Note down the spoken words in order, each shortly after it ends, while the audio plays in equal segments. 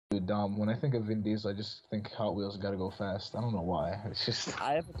Dom. When I think of Vin Diesel, I just think Hot Wheels gotta go fast. I don't know why. It's just.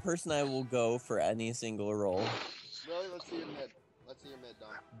 I have a person I will go for any single role. Really? Let's see your mid. Let's see your mid,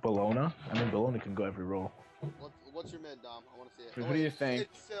 Dom. Bologna? I mean, Bologna can go every role. What's your mid, Dom? I want to see it. Who do you think?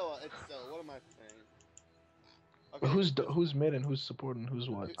 It's Scylla. It's Scylla. What am I saying? Okay. Who's mid and who's support and who's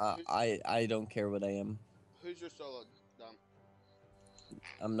what? I don't care what I am. Who's your solo, Dom?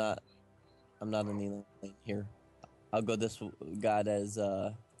 I'm not an elite here. I'll go this god as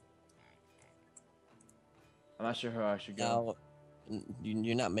I'm not sure who I should go. now.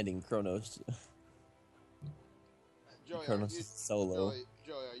 You're not midding Kronos. Joey, Kronos is solo.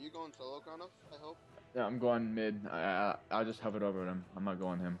 Joey, are you going solo, Kronos? I hope. Yeah, I'm going mid. I'll just hover over him. I'm not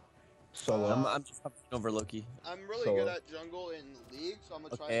going him. Solo. I'm just hovering over Loki. I'm really Solo. good at jungle in League, so I'm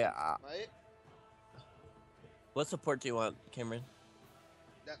gonna try Smite. What support do you want, Cameron?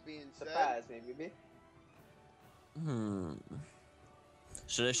 That being said, Surprise me, baby.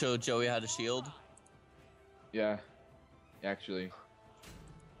 Should I show Joey how to shield? Yeah, actually.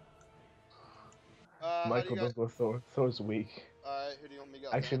 Michael, don't go Thor. Thor's weak. Alright, who do you want me to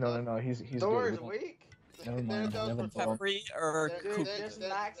go? Actually, no. He's Thor's good. weak. Never mind. Caffrey or Dude, Kumba? just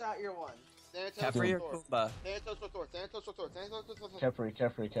max out your one. Caffrey or Kumba? Thanatos for Thor. Thanatos for Thor. Thanatos for Thor.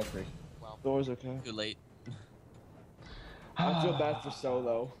 Caffrey. Wow. Thor's okay. Too late. I feel bad for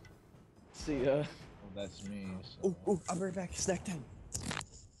Solo. See ya. Well, that's me. So. Ooh, I'll be right back. Snack time.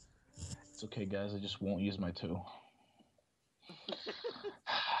 It's okay, guys. I just won't use my 2.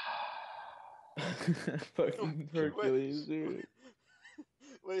 Fucking Hercules, dude.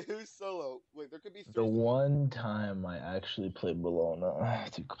 Wait, who's solo? Wait, there could be 3. The one time I actually played Bologna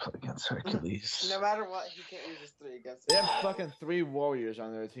to play against Hercules. No matter what, he can't use his 3 against They him. have fucking 3 warriors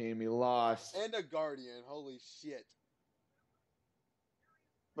on their team. He lost. And a guardian. Holy shit.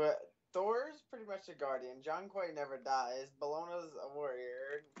 But Thor's pretty much a guardian. John Quay never dies. Bologna's a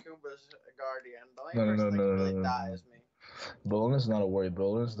warrior. Kuba's a guardian. The only person that can really die is me. Bologna's not a warrior.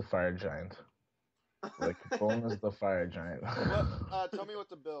 Bologna's the fire giant. Like, Bologna's the fire giant. Tell me what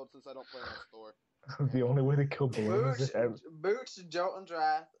to build since I don't play much Thor. The only way to kill Bologna is Boots, Jolt, and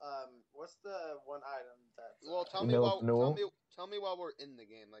Drath. What's the one item that's... Well, tell me while we're in the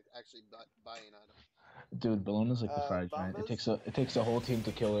game, like actually buying items. Dude, Bologna's like the fire giant. It takes a whole team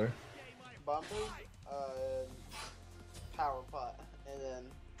to kill her. Bumpers, Power Pot, and then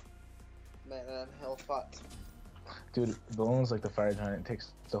Man Health Pot. Dude, Bologna's like the fire giant. It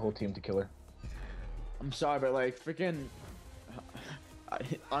takes the whole team to kill her. I'm sorry, but like freaking.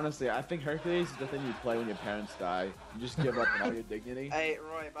 Honestly, I think Hercules is the thing you play when your parents die. You just give up on all your dignity. Hey,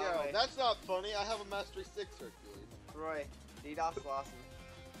 Roy, by the way. That's not funny. I have a Mastery 6 Hercules. Roy, DDoS Lawson.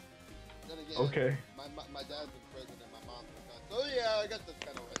 Then again, okay. My dad's been prison and my mom's been gone. So yeah, I guess that's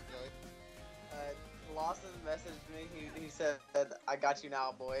kind of right, Joey. Lawson messaged me. He said, "I got you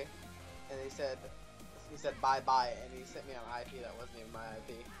now, boy," and he said bye bye, and he sent me an IP that wasn't even my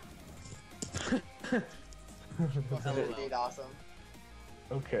IP. So DDoS him.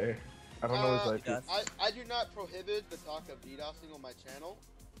 Okay. I don't know his IP. I do not prohibit the talk of DDoSing on my channel.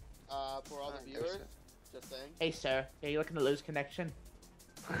 For all the viewers, just saying. Hey sir, are you looking to lose connection?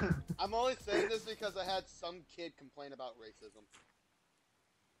 I'm only saying this because I had some kid complain about racism.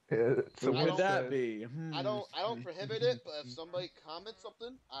 Yeah, so what would that be? I don't prohibit it, but if somebody comments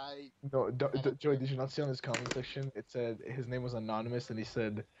something, No, Joey, did you not see on his comment section? It said his name was anonymous, and he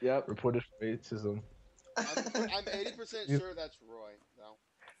said, "Yep, reported for racism." I'm 80% sure that's Roy, though.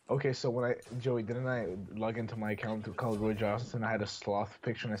 Okay, so Joey, didn't I log into my account to call Roy Johnson? I had a sloth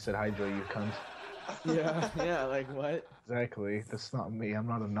picture, and I said, "Hi, Joey, you cunt." yeah, like what? Exactly. That's not me. I'm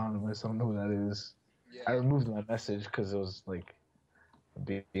not anonymous. I don't know who that is. Yeah. I removed my message because it was like a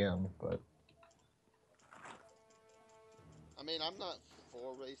BM, but. I mean, I'm not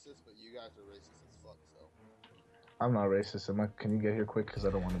for racist, but you guys are racist as fuck, so. I'm not racist. Can you get here quick? Because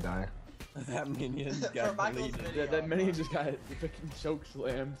I don't want to die. That minion got deleted. That minion just got freaking choke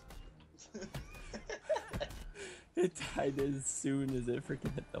slammed. It died as soon as it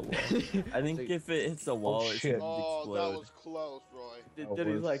freaking hit the wall. I think if it hits the wall, it should explode. That was close, Roy. Then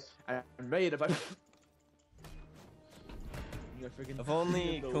he's like, I'm ready to If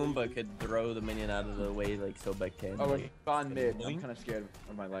only Kumba could throw the minion out of the way like Sobek can. Oh, we're on mid. I'm kind of scared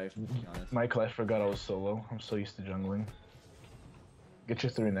of my life, to be honest. Michael, I forgot I was solo. I'm so used to jungling. Get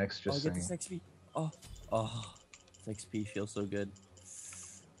your 3 next, just saying. Get this XP. This XP feels so good.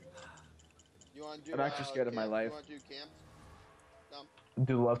 You want to do, I'm actually scared of my life. You want to do camps?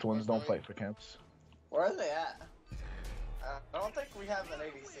 Do the left ones, don't fight for camps. Where are they at? I don't think we have an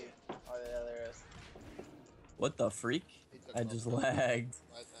ADC. Oh, yeah, there is. What the freak? I just lagged.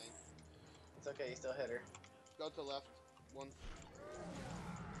 I think. It's okay, you still hit her. Go to left. One.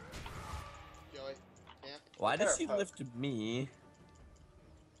 Why does she Careful. lift me?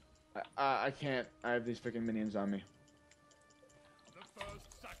 I can't. I have these freaking minions on me.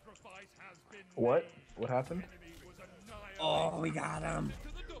 What? What happened? Oh, we got him.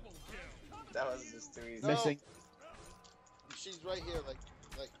 That was just too easy. No. Missing. She's right here,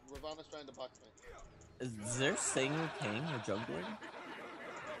 like Ravana's trying to box me. Is there Sing King or jungling?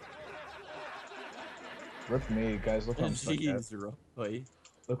 Rip me, guys. Look where I'm stuck at. Jeez, Roy.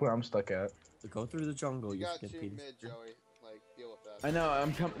 Look where I'm stuck at. Go through the jungle, You you got skip 2 Peter. mid, Joey. Like, deal with that. I know.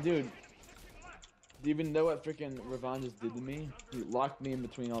 I'm coming, dude. Do you even know what freaking Ravon just did to me? He locked me in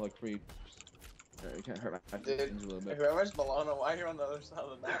between all the creeps. You can't hurt my Dude, feelings a little bit. whoever's Bologna, why are you on the other side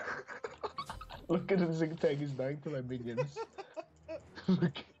of the map? Look at his zig tag. He's dying to my minions.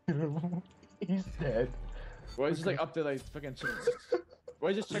 Look at him. He's dead. Why is just like up there, like fucking. Why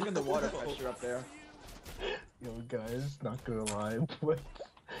is just checking the water pressure up there? Yo, guys, not gonna lie, but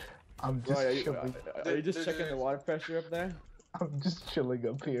I'm just Roy, chilling. are you just checking the water pressure up there? I'm just chilling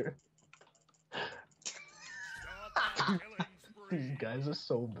up here. These guys are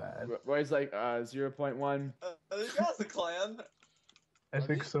so bad. Roy's like 0.1. These guys a clan. I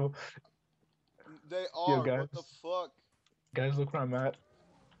think so. They are. guys. What the fuck? Guys, look where I'm at.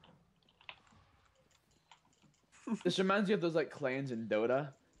 This reminds me of those like clans in Dota.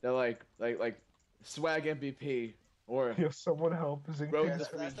 They're like swag MVP or Yo, someone help. Zing Road tag.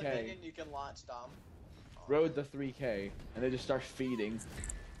 to That's the 3K. minion you can launch, Dom. road to 3K, and they just start feeding.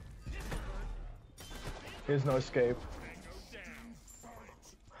 There's no escape.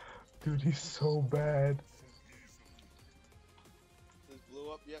 Dude, he's so bad. Is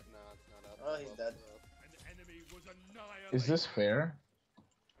blue up yet? Nah, it's not up. Oh, he's Blue up, dead. blue up. Is this fair?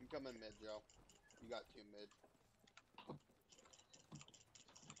 I'm coming mid, Joe. You got 2 mid.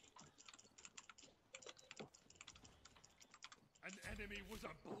 An enemy was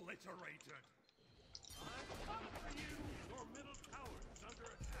obliterated.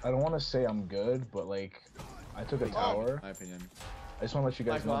 I don't want to say I'm good, but like, I took a tower. My opinion. I just want to let you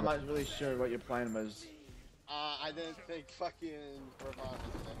guys Michael, know. I'm that- not really sure what your plan was. I didn't think fucking Ravana.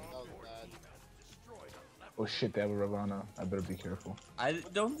 That was bad. Oh shit, they have a Ravana. I better be careful. I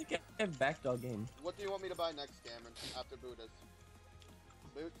don't think I have backdog game. What do you want me to buy next, Cameron? After Buddhas?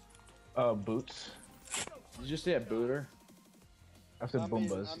 Boots? Boots. Did you just say a booter? After I mean,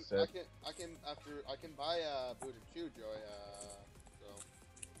 Boombas, he said. I can buy a Buddha too, Joy. So.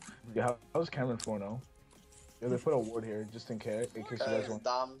 Yeah, how's Cameron 4-0? Yeah, they put a ward here just in case you guys Because want.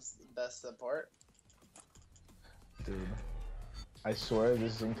 Dom's best support. Dude, I swear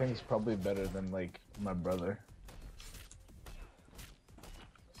this Zing thing is probably better than like my brother.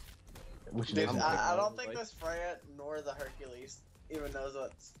 Which Dude, doesn't I don't like- think this Freya nor the Hercules even knows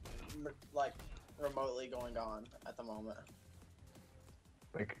what's like remotely going on at the moment.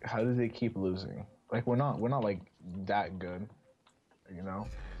 like how do they keep losing? Like we're not like that good, you know?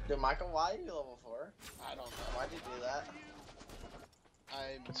 Dude, Michael, why are you level 4? I don't know. Why'd you do that?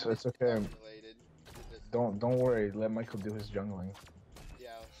 I'm It's okay. miscalculated. Don't worry. Let Michael do his jungling. Yeah,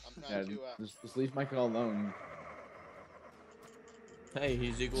 I'm Yeah, trying to. just leave Michael alone. Hey,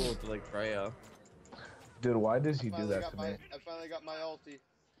 he's equal to like Freya. Dude, why does he do finally that got to my, me? I finally got my ulti.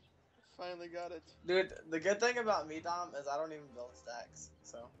 Finally got it. Dude, the good thing about me, Dom, is I don't even build stacks,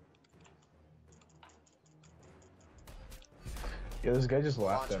 so. Yeah, this guy just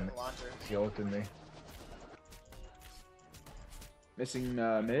laughed at me. Launcher. He ulted me. Missing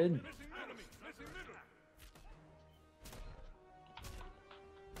mid.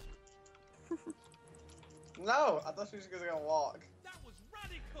 No, I thought she was just gonna walk. That was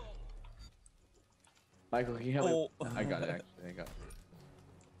radical. Michael, can you help me? Oh. I got it actually. I got it.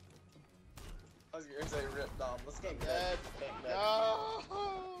 I was gonna say rip Dom. Let's get good. Dead. Get good. No!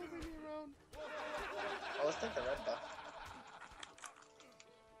 Leave me around. Oh, let's take the red buff.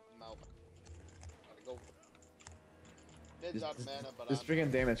 I'm out. Gotta go. Mid's out of mana, but This I'm.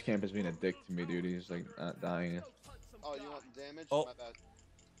 freaking damage camp is being a dick to me, dude. He's like not dying. Oh, you want damage? Oh. My bad.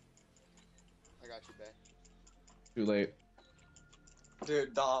 I got you, Bay. Too late.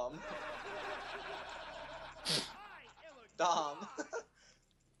 Dude, Dom. Dom.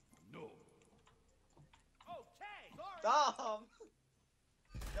 No. Okay. Dom!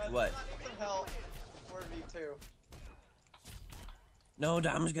 Guys, What? I need some help. 4v2. No,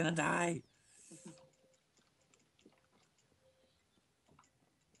 Dom's gonna die.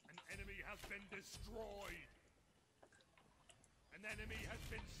 An enemy has been destroyed. An enemy has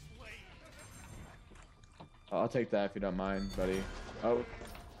been slain. I'll take that if you don't mind, buddy. Oh,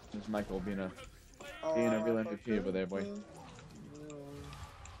 there's Michael being a real MVP over there, boy.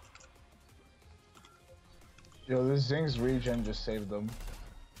 Yo, this Zing's regen just saved them.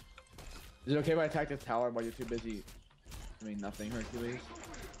 Is it okay if I attack the tower while you're too busy? I mean, nothing, Hercules.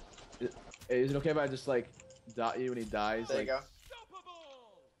 Is it okay if I just like dot you when he dies? There you go.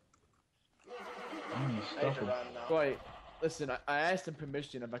 I need to run now. Wait, listen. I asked him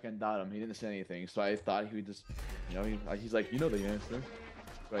permission if I can dot him. He didn't say anything, so I thought he would just, you know, he's like, you know the answer.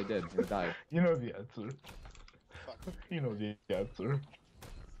 So I did. He died. You know the answer. You know the answer.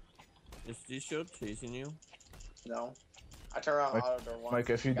 Is this shield chasing you? No. I turn around Mike, auto door once. Mike,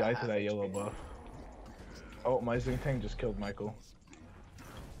 if you got die half to that HP. yellow buff. Oh, my Zing Tang just killed Michael.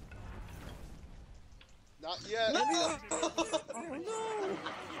 Not yet. Oh no!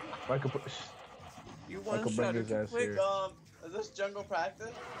 Michael, You Michael, bring one-shot his too ass quick. here. Is this jungle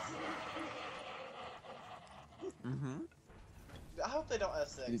practice? Mm-hmm. I hope they don't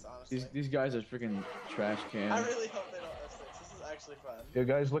F6, honestly. These guys are freaking trash cans. I really hope they don't F6. This is actually fun. Yo,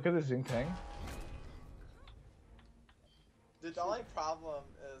 guys, look at the Zing Tang. Dude, the only problem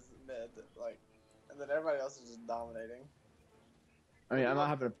is mid, like, and then everybody else is just dominating. I mean, I'm not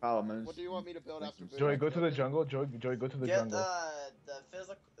having a problem. What do you want me to build after? Joey, go to the jungle. Joey, go to the Get jungle. the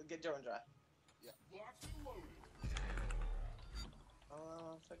physical, get Joe and Dry. Yeah.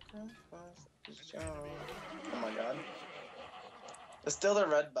 Oh my god. It's still their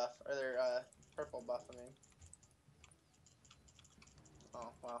red buff, or their purple buff, I mean.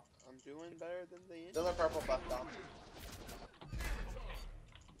 Oh, wow. I'm doing better than the Still their purple buff, Dom.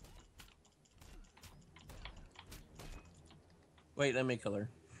 Wait, let me kill her.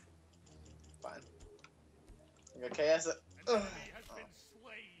 Fine. You got KS it. Ugh. Has been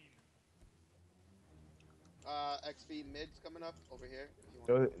slain. XP mid's coming up over here. If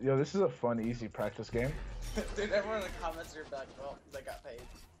you want. Yo, this is a fun, easy practice game. Dude, everyone in the comments are like, well, they got paid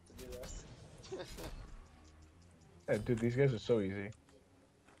to do this. Yeah, dude, these guys are so easy.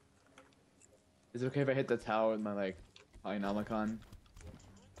 Is it okay if I hit the tower with my like Polynomicon?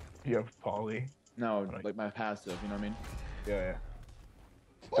 You have Polly. No, like my passive. You know what I mean? Yeah.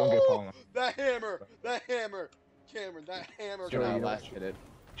 Don't get Polly. That hammer! That hammer! Cameron, that hammer! Joey, Nah, you know last hit it.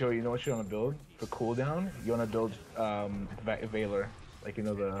 Joey, you know what you want to build for cooldown? You want to build Valor, like you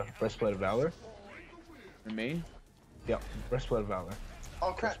know the breastplate of Valor. For me? Yeah, breastplate of Valor.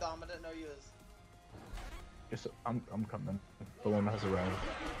 Oh crap, Dom, I didn't know you was... Yes, I'm coming. The one that has a round.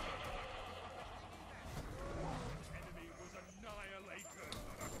 Enemy was annihilated.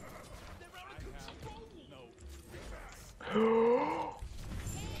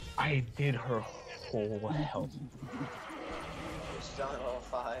 I did her whole health. She's on level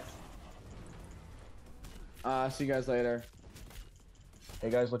 5. See you guys later. Hey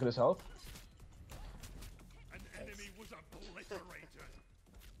guys, look at his health. An enemy was obliterated.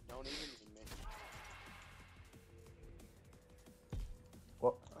 Don't even need me.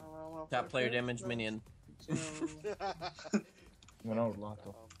 What? Top player damage minion. No,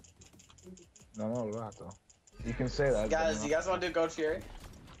 Lato. No, Lato. You can say that. Guys, you guys want to do Goat Fury?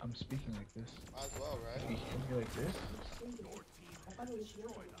 I'm speaking like this. Might as well, right? Speaking like this.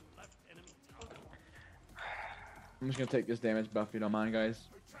 I'm just gonna take this damage buff if you don't mind, guys.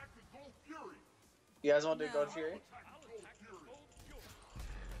 You guys want to do Goat Fury?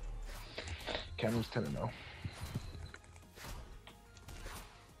 Cameron's 10-0. Ow.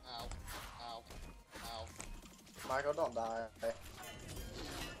 Ow. Ow. Michael, don't die.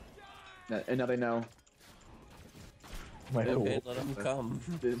 And now they know. Michael, Okay, let him come.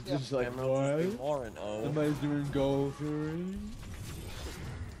 It's just like, Cameron's what? more and oh. Somebody's doing goal fury.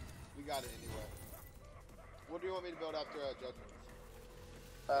 We got it anyway. What do you want me to build after Judgment?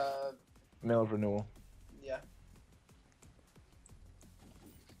 Mail of renewal. Yeah.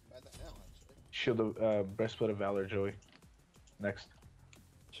 Add that now, actually. Shield of breastplate of Valor, Joey. Next.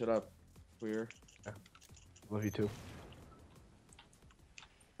 Shut up, queer. Love you too.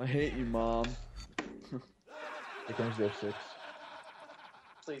 I hate you, mom. Here comes the F6.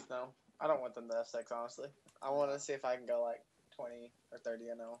 Please no. I don't want them to F6, honestly. I want to see if I can go like 20 or 30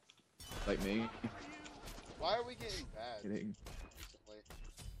 and 0. Like me. Why are we getting bad Kidding. recently?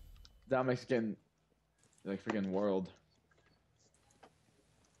 That makes getting like freaking world.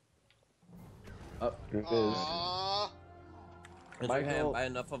 Up. Here it is. Aww. Raise your hand, buy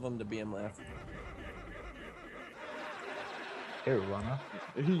enough of them to be him left. Here, Rana.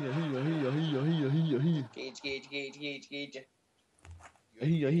 Gauge. Gauge.